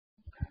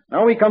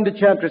Now we come to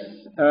chapter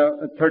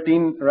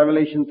 13,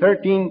 Revelation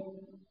 13,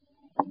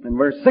 and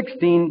verse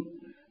 16.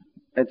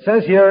 It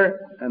says here,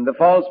 and the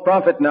false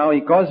prophet now,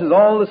 he causes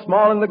all the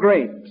small and the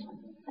great,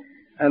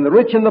 and the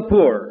rich and the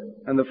poor,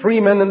 and the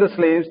free men and the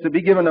slaves to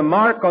be given a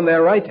mark on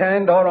their right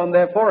hand or on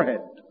their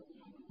forehead.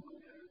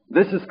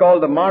 This is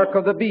called the mark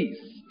of the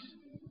beast.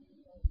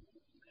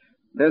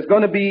 There's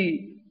going to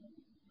be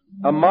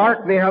a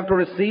mark they have to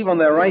receive on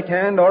their right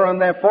hand or on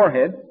their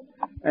forehead,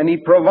 and he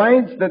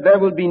provides that there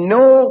will be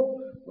no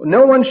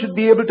one should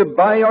be able to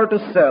buy or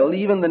to sell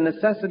even the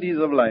necessities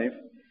of life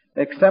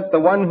except the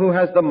one who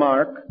has the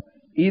mark,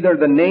 either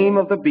the name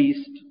of the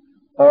beast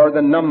or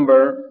the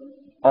number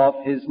of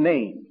his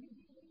name.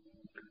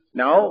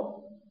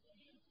 Now,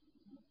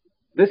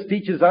 this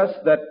teaches us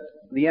that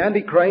the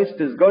Antichrist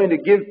is going to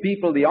give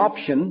people the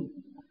option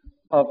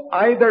of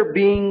either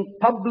being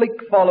public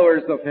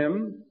followers of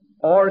him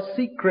or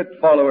secret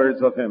followers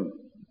of him.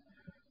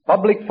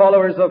 Public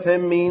followers of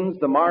him means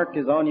the mark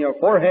is on your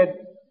forehead.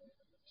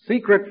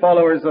 Secret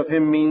followers of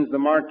him means the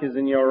mark is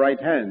in your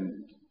right hand,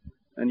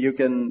 and you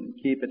can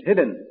keep it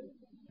hidden.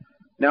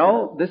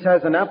 Now, this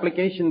has an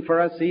application for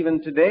us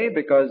even today,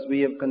 because we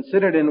have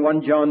considered in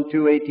 1 John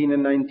 2:18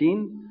 and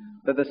 19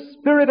 that the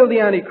spirit of the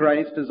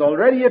Antichrist is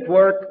already at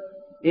work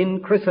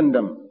in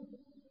Christendom.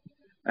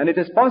 And it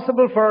is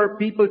possible for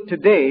people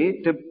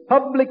today to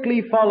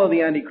publicly follow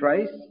the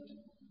Antichrist.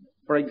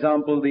 For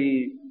example,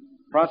 the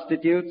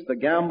prostitutes, the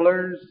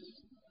gamblers,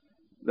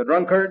 the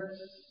drunkards,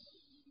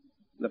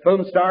 the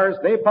film stars,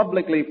 they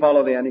publicly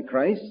follow the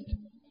Antichrist.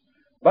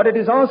 But it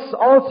is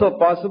also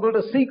possible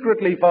to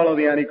secretly follow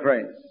the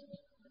Antichrist,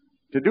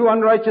 to do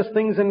unrighteous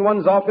things in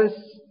one's office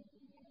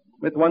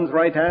with one's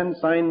right hand,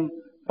 sign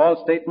false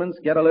statements,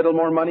 get a little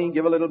more money,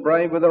 give a little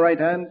bribe with the right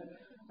hand,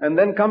 and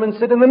then come and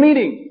sit in the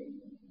meeting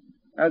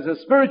as a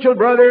spiritual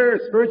brother,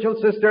 a spiritual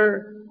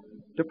sister,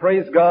 to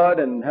praise God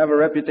and have a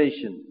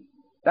reputation.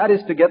 That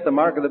is to get the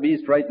mark of the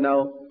beast right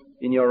now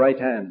in your right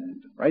hand,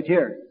 right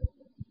here.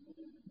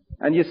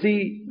 And you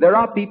see, there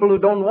are people who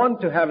don't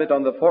want to have it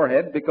on the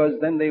forehead because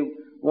then they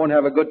won't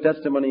have a good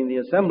testimony in the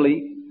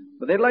assembly,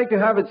 but they'd like to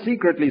have it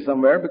secretly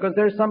somewhere because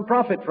there's some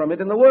profit from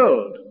it in the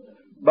world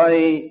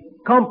by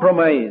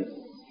compromise.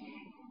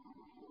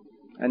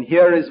 And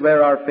here is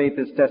where our faith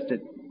is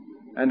tested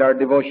and our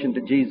devotion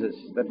to Jesus,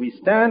 that we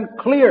stand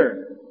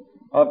clear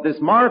of this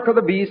mark of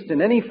the beast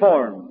in any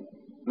form,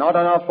 not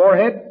on our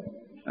forehead,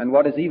 and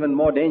what is even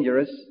more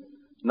dangerous,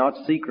 not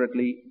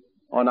secretly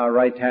on our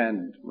right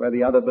hand, where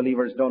the other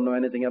believers don't know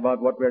anything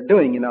about what we're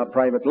doing in our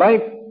private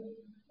life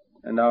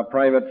and our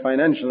private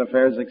financial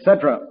affairs,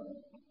 etc.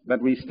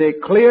 But we stay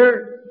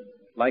clear.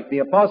 Like the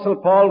Apostle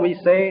Paul, we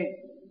say,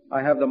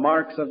 I have the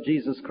marks of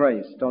Jesus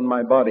Christ on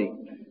my body.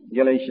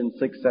 Galatians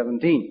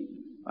 6:17.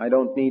 I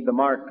don't need the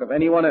mark of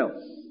anyone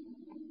else.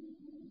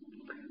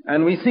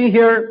 And we see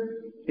here,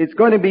 it's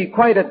going to be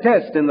quite a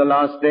test in the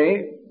last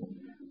day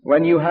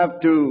when you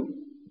have to,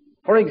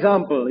 for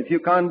example, if you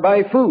can't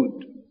buy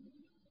food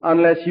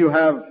unless you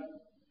have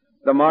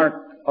the mark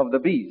of the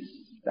beast,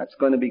 that's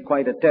going to be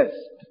quite a test.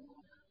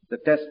 The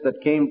test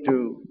that came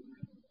to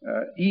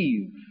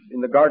Eve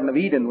in the Garden of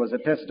Eden was a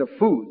test of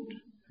food.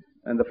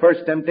 And the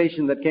first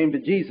temptation that came to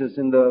Jesus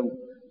in the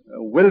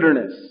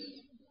wilderness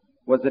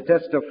was the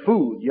test of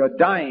food. You're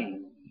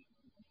dying.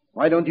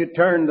 Why don't you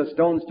turn the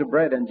stones to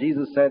bread? And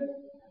Jesus said,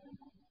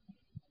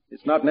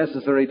 it's not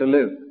necessary to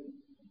live.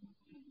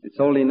 It's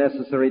only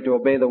necessary to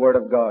obey the Word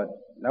of God.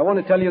 And I want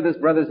to tell you this,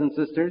 brothers and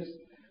sisters,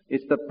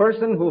 it's the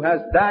person who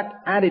has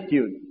that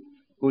attitude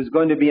who is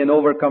going to be an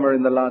overcomer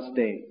in the last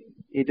day.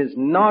 It is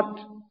not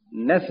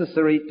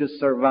necessary to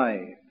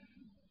survive.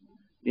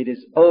 It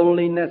is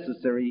only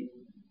necessary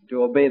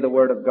to obey the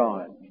Word of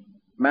God.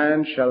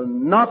 Man shall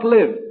not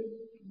live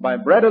by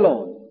bread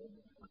alone,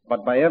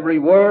 but by every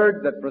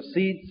word that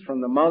proceeds from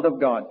the mouth of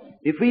God.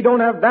 If we don't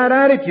have that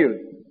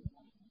attitude,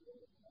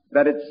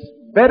 that it's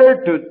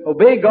better to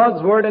obey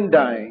God's Word and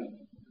die,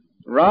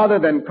 rather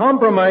than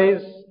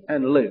compromise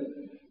and live,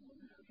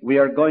 we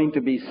are going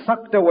to be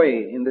sucked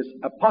away in this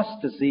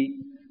apostasy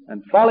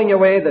and falling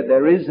away that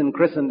there is in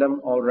Christendom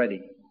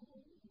already.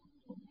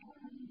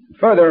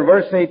 Further,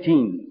 verse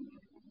 18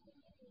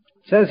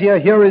 says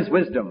here is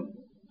wisdom,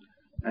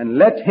 and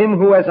let him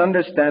who has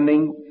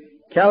understanding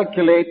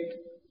calculate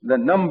the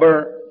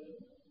number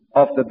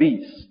of the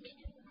beast.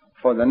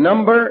 For the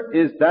number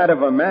is that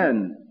of a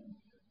man,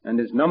 and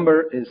his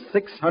number is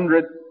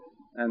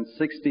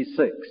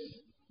 666.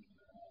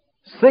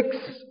 6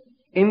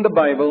 in the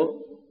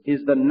Bible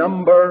is the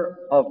number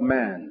of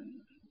man.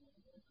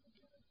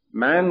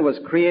 Man was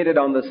created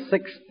on the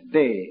 6th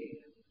day.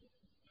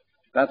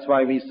 That's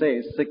why we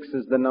say 6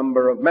 is the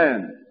number of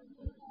man.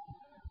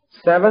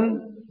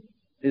 7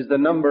 is the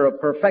number of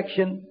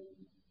perfection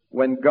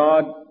when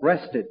God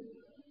rested.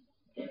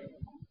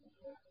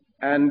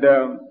 And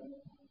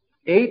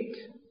 8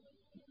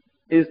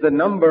 is the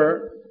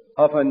number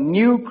of a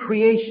new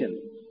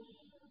creation,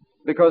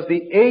 because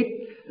the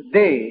 8th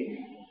day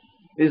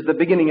is the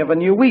beginning of a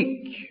new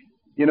week.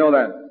 You know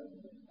that.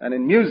 And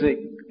in music,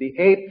 the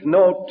 8th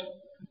note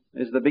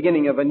is the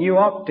beginning of a new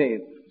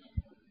octave.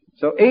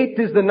 So 8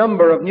 is the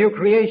number of new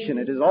creation.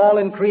 It is all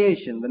in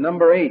creation, the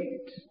number 8.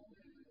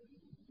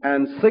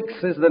 And 6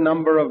 is the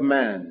number of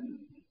man.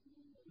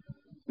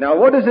 Now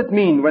what does it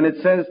mean when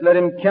it says, let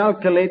him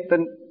calculate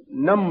the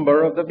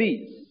number of the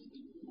beast?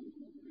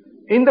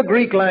 In the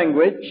Greek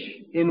language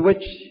in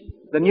which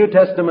the New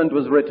Testament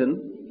was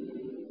written,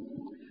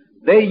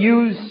 they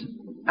use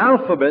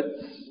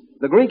alphabets,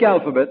 the Greek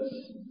alphabets,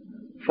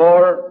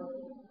 for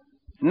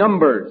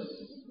numbers.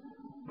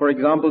 For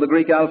example, the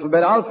Greek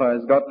alphabet alpha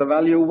has got the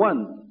value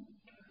 1.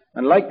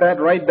 And like that,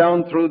 right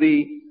down through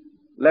the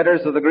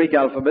letters of the Greek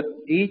alphabet,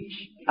 each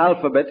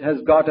alphabet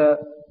has got a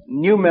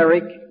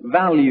numeric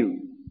value.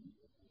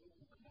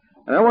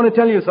 And I want to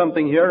tell you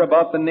something here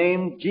about the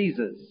name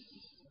Jesus.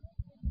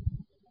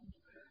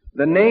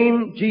 The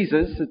name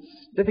Jesus,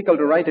 it's difficult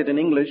to write it in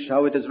English,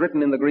 how it is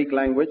written in the Greek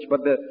language,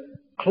 but the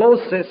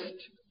closest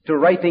to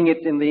writing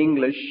it in the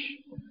English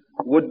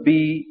would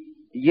be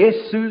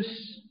Jesus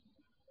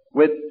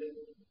with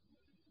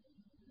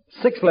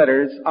 6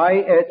 letters,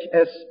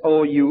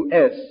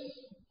 I-H-S-O-U-S.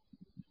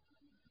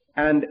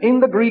 And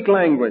in the Greek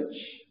language,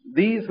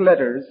 these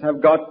letters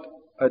have got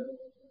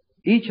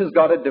each has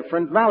got a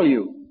different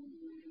value.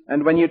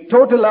 And when you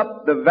total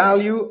up the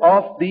value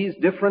of these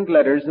different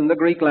letters in the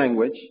Greek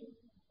language,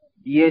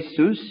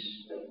 Jesus,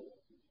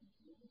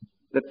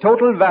 the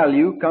total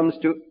value comes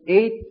to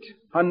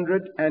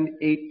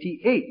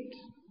 888.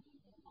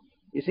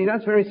 You see,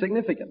 that's very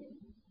significant.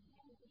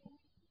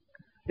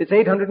 It's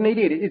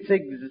 888. It's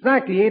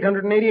exactly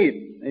 888.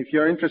 If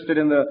you're interested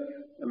in the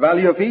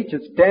value of each,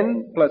 it's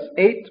 10 plus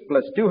 8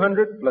 plus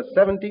 200 plus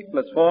 70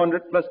 plus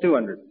 400 plus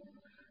 200.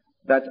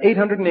 That's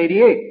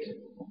 888.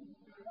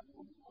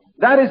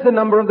 That is the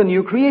number of the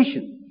new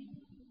creation.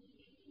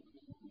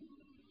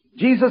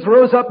 Jesus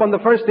rose up on the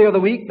first day of the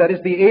week, that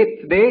is the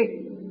 8th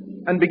day,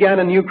 and began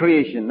a new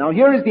creation. Now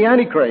here is the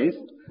Antichrist,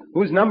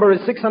 whose number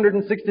is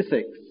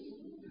 666.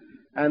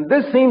 And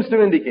this seems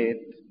to indicate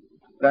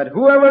that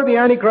whoever the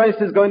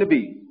Antichrist is going to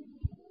be,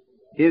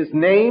 his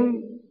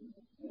name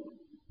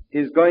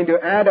is going to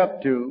add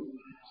up to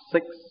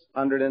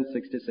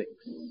 666.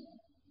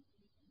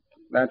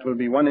 That will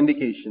be one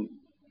indication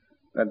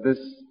that this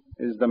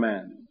is the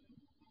man.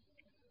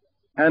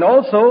 And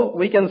also,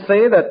 we can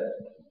say that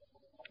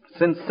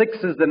since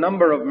 6 is the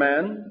number of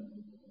man,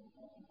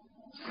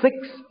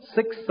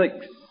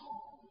 666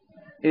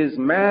 is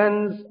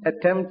man's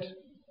attempt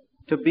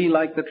to be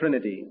like the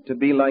Trinity, to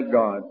be like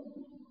God.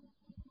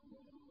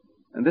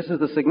 And this is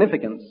the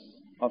significance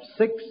of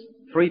 6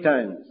 3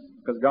 times,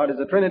 because God is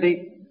a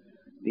Trinity,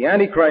 the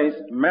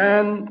Antichrist,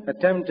 man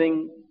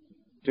attempting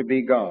to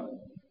be God.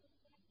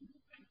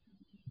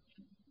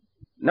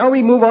 Now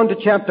we move on to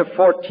chapter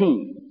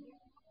 14.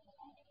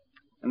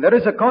 And there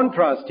is a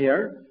contrast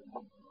here.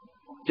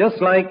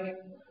 Just like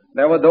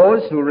there were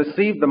those who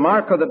received the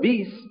mark of the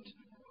beast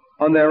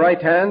on their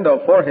right hand or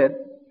forehead,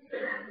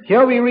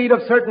 here we read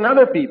of certain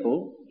other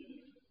people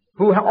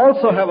who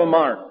also have a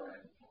mark.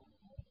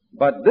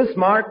 But this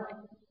mark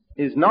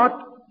is not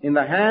in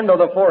the hand or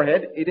the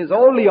forehead, it is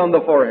only on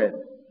the forehead.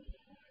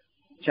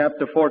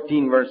 Chapter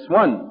 14, verse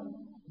 1.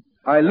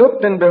 I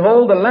looked, and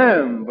behold, the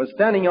Lamb was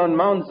standing on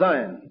Mount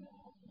Zion,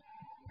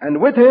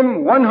 and with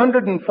him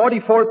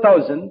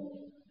 144,000,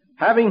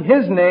 having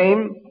his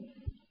name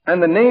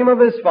and the name of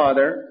his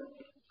Father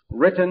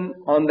written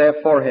on their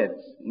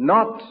foreheads,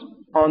 not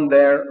on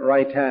their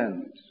right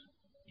hand.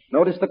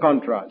 Notice the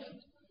contrast.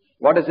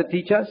 What does it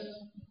teach us?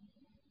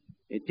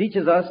 It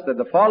teaches us that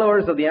the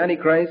followers of the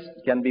Antichrist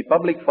can be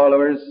public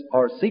followers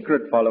or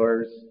secret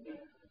followers,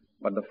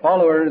 but the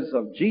followers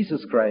of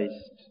Jesus Christ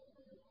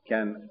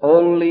can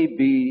only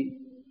be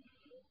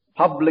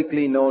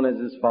publicly known as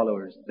his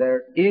followers.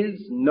 There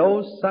is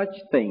no such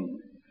thing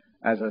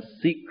as a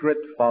secret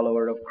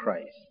follower of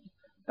Christ.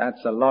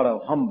 That's a lot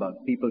of humbug.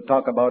 People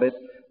talk about it,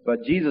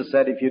 but Jesus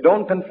said, if you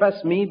don't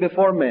confess me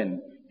before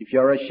men, if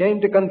you're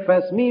ashamed to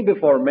confess me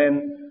before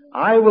men,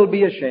 I will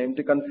be ashamed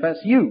to confess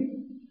you.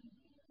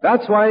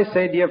 That's why I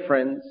say, dear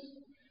friends,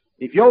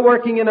 if you're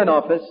working in an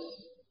office,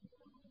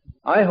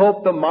 I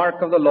hope the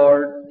mark of the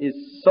Lord is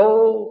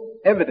so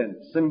evident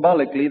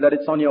symbolically that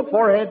it's on your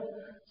forehead,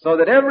 so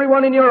that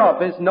everyone in your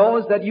office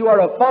knows that you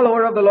are a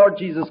follower of the Lord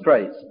Jesus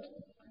Christ.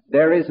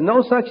 There is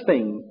no such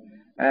thing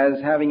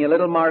as having a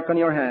little mark on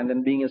your hand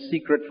and being a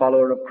secret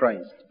follower of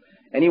Christ.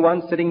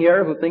 Anyone sitting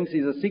here who thinks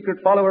he's a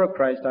secret follower of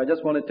Christ, I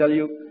just want to tell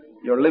you,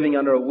 you're living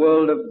under a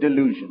world of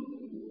delusion.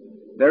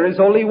 There is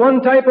only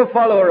one type of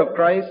follower of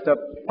Christ, a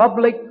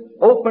public,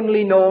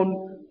 openly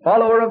known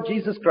follower of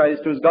Jesus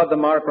Christ who's got the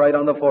mark right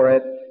on the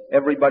forehead.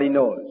 Everybody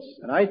knows.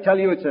 And I tell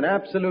you, it's an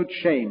absolute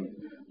shame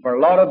for a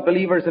lot of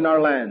believers in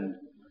our land.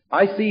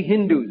 I see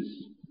Hindus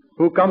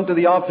who come to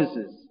the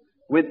offices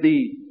with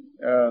the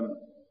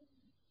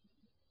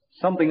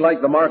something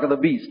like the mark of the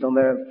beast on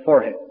their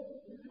forehead.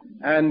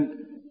 And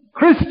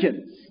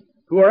Christians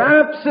who are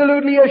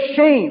absolutely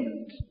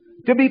ashamed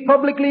to be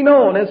publicly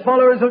known as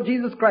followers of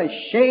Jesus Christ.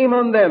 Shame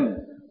on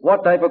them.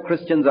 What type of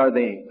Christians are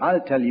they?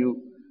 I'll tell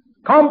you.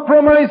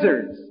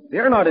 Compromisers.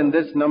 They're not in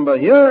this number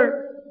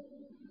here.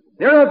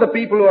 They're not the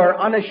people who are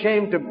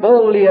unashamed to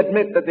boldly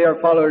admit that they are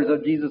followers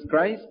of Jesus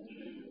Christ.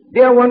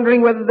 They are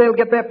wondering whether they'll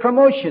get their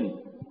promotion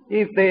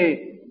if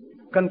they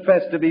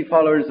confess to be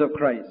followers of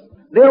Christ.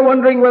 They are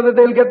wondering whether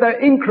they'll get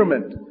their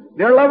increment.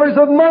 They're lovers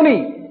of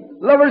money,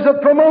 lovers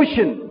of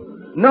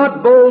promotion,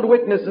 not bold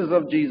witnesses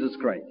of Jesus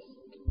Christ.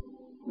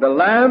 The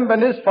Lamb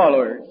and His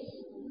followers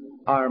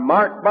are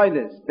marked by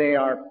this. They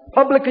are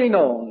publicly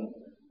known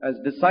as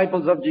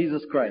disciples of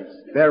Jesus Christ.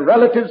 Their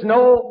relatives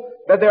know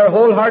that they are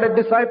wholehearted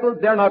disciples.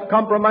 They are not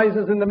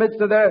compromisers in the midst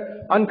of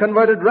their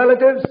unconverted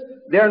relatives.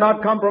 They are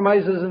not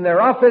compromisers in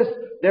their office.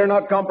 They are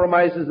not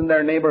compromisers in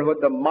their neighborhood.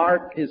 The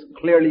mark is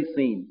clearly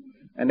seen.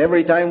 And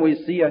every time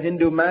we see a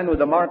Hindu man with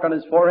a mark on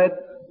his forehead,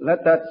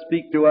 let that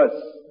speak to us.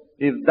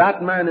 If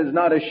that man is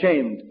not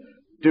ashamed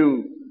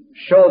to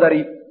show that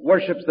he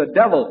worships the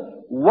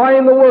devil, why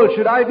in the world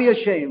should I be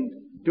ashamed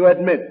to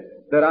admit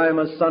that I am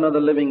a son of the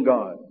living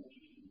God?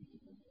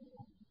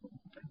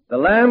 The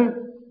Lamb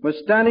was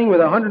standing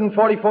with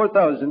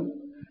 144,000,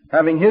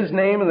 having His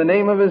name and the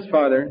name of His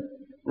Father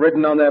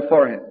written on their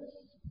foreheads.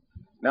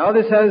 Now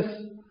this has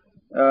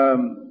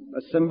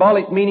a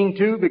symbolic meaning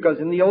too, because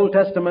in the Old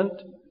Testament,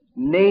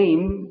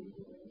 name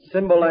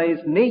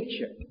symbolized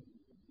nature.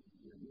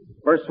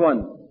 Verse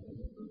 1,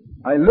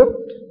 I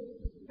looked,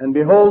 and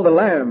behold, the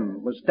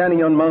Lamb was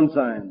standing on Mount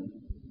Zion.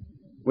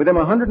 With Him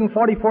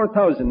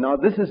 144,000. Now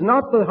this is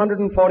not the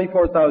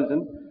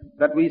 144,000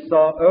 that we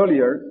saw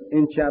earlier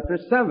in chapter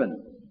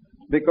 7,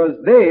 because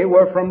they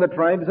were from the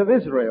tribes of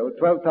Israel,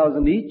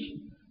 12,000 each,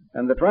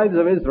 and the tribes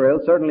of Israel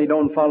certainly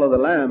don't follow the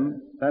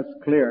Lamb. That's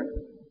clear.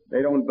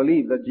 They don't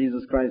believe that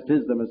Jesus Christ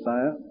is the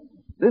Messiah.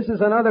 This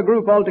is another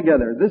group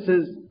altogether. This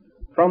is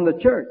from the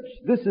church.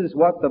 This is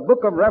what the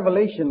book of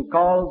Revelation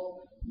calls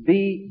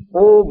the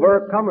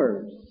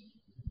overcomers.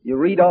 You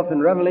read off in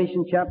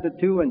Revelation chapter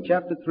 2 and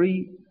chapter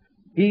 3,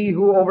 he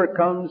who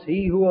overcomes,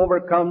 he who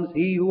overcomes,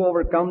 he who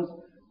overcomes.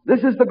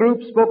 This is the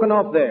group spoken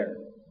of there.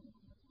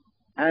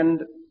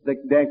 And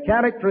their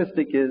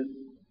characteristic is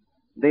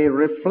they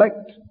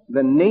reflect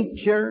the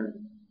nature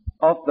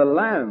of the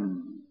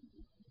Lamb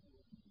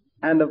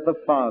and of the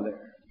Father.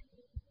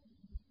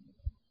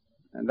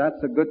 And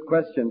that's a good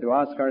question to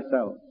ask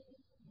ourselves.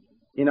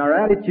 In our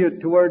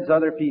attitude towards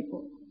other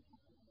people,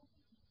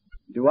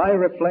 do I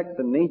reflect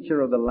the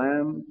nature of the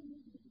Lamb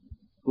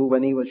who,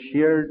 when He was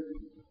sheared,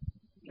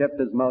 kept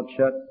His mouth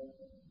shut,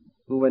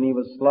 who, when He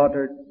was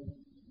slaughtered,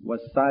 was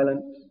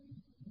silent,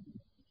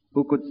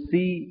 who could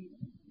see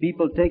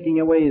people taking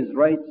away His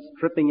rights,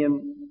 stripping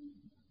Him,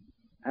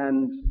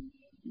 and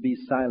be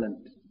silent?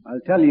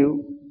 I'll tell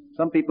you,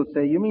 some people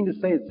say, you mean to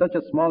say it's such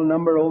a small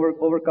number of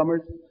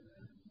overcomers?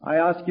 I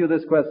ask you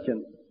this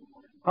question.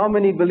 How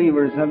many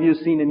believers have you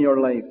seen in your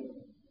life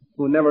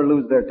who never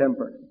lose their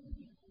temper,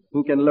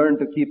 who can learn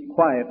to keep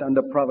quiet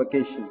under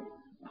provocation?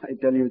 I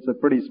tell you, it's a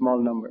pretty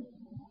small number.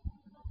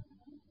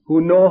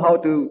 Who know how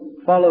to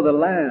follow the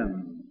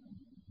Lamb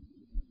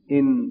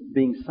in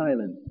being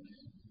silent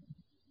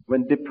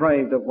when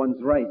deprived of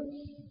one's rights,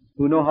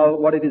 who know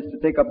what it is to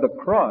take up the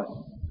cross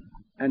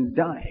and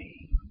die.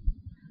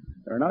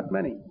 There are not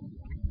many.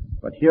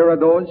 But here are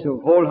those who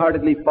have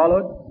wholeheartedly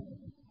followed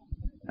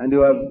and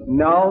who have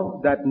now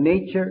that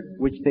nature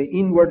which they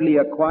inwardly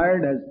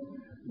acquired has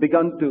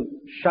begun to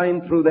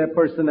shine through their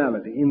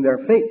personality, in their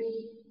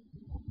face.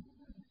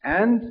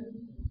 And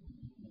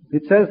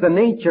it says the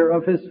nature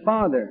of His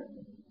Father.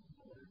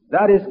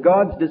 That is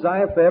God's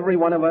desire for every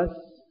one of us,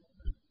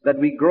 that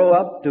we grow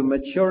up to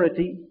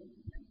maturity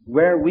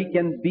where we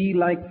can be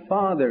like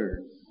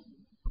fathers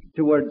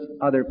towards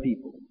other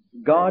people.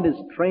 God is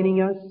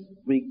training us.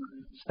 We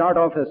start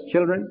off as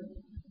children.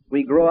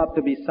 We grow up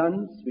to be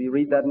sons. We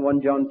read that in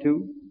 1 John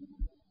 2.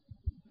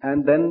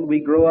 And then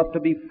we grow up to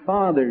be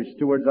fathers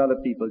towards other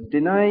people,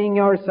 denying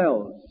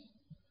ourselves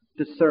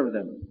to serve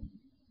them,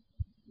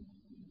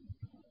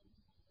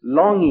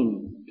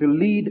 longing to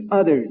lead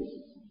others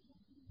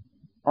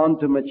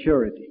onto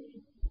maturity.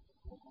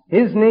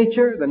 His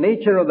nature, the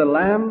nature of the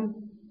Lamb,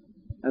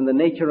 and the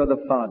nature of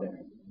the Father.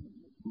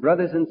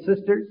 Brothers and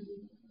sisters,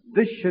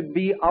 this should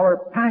be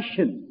our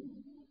passion,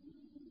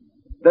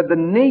 that the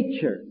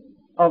nature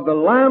of the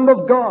Lamb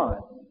of God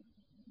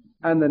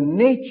and the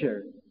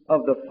nature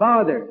of the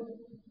Father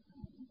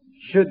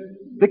should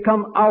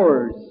become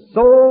ours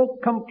so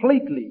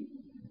completely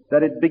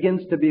that it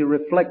begins to be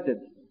reflected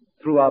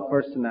through our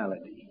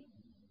personality.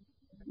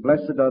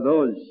 Blessed are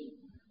those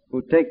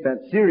who take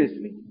that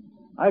seriously.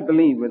 I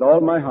believe with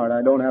all my heart,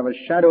 I don't have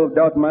a shadow of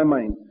doubt in my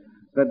mind,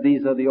 that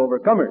these are the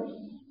overcomers.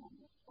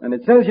 And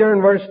it says here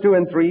in verse 2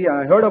 and 3,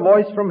 I heard a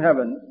voice from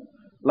heaven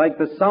like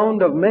the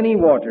sound of many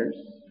waters,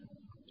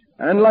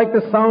 and like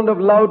the sound of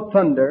loud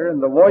thunder,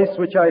 and the voice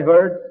which I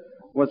heard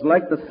was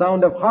like the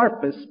sound of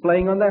harpists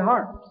playing on their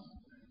harps.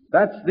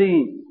 That's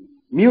the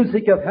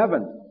music of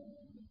heaven.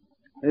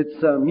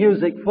 It's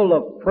music full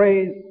of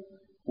praise,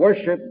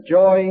 worship,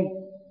 joy,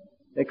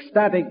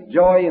 ecstatic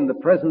joy in the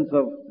presence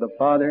of the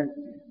Father.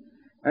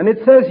 And it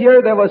says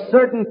here there were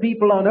certain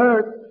people on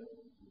earth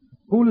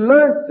who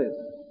learned this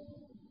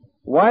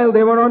while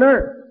they were on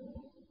earth.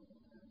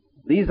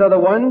 These are the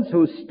ones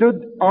who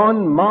stood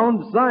on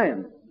Mount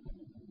Zion.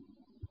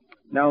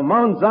 Now,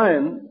 Mount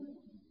Zion,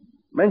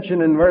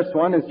 mentioned in verse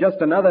 1, is just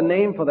another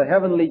name for the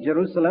heavenly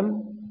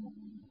Jerusalem.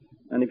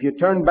 And if you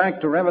turn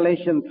back to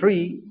Revelation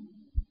 3,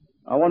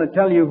 I want to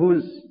tell you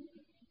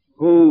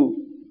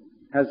who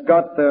has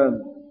got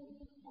the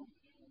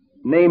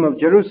name of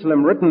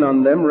Jerusalem written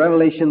on them.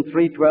 Revelation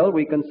 3:12.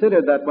 We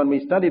considered that when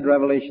we studied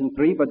Revelation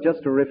 3, but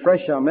just to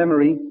refresh our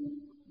memory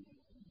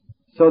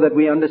so that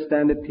we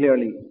understand it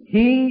clearly.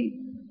 He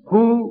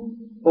who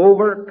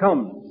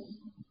overcomes,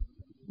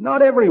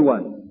 not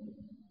everyone,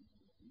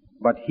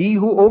 but he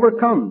who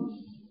overcomes,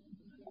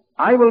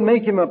 I will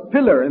make him a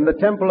pillar in the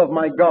temple of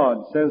my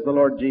God, says the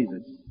Lord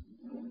Jesus.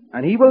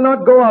 And he will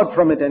not go out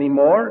from it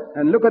anymore.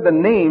 And look at the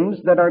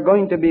names that are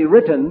going to be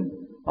written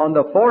on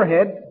the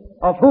forehead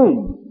of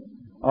whom?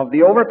 Of the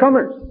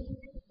overcomers.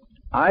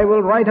 I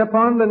will write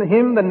upon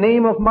him the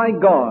name of my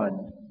God.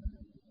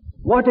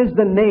 What is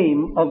the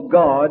name of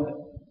God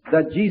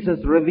that Jesus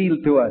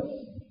revealed to us?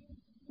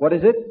 What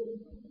is it?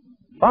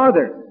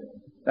 Father.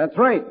 That's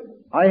right.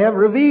 I have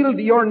revealed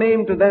your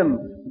name to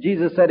them,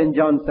 Jesus said in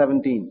John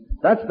 17.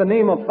 That's the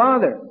name of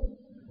Father.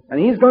 And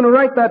He's going to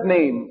write that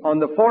name on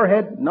the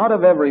forehead, not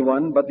of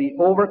everyone, but the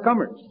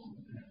overcomers.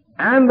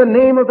 And the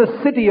name of the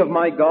city of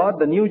my God,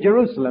 the New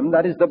Jerusalem,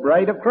 that is the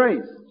bride of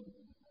Christ.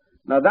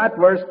 Now that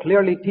verse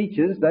clearly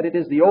teaches that it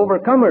is the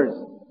overcomers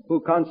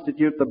who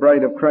constitute the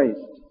bride of Christ,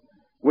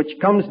 which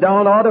comes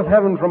down out of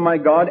heaven from my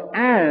God,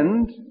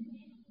 and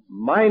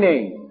my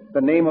name,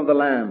 the name of the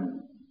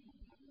Lamb.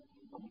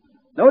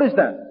 Notice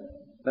that.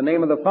 The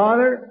name of the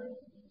Father,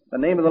 the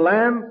name of the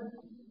Lamb,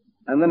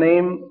 and the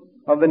name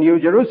of the New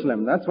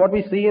Jerusalem. That's what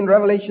we see in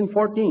Revelation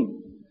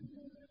 14.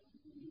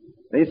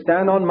 They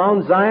stand on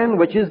Mount Zion,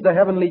 which is the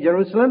heavenly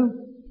Jerusalem,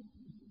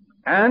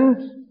 and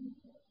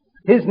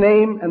His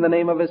name and the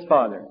name of His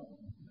Father.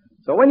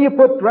 So when you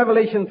put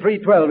Revelation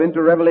 3:12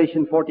 into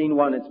Revelation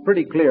 14:1, it's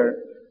pretty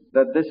clear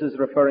that this is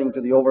referring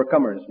to the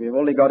overcomers. We've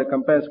only got to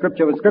compare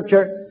Scripture with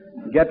Scripture,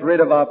 get rid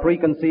of our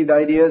preconceived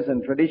ideas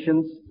and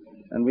traditions,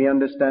 and we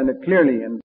understand it clearly. And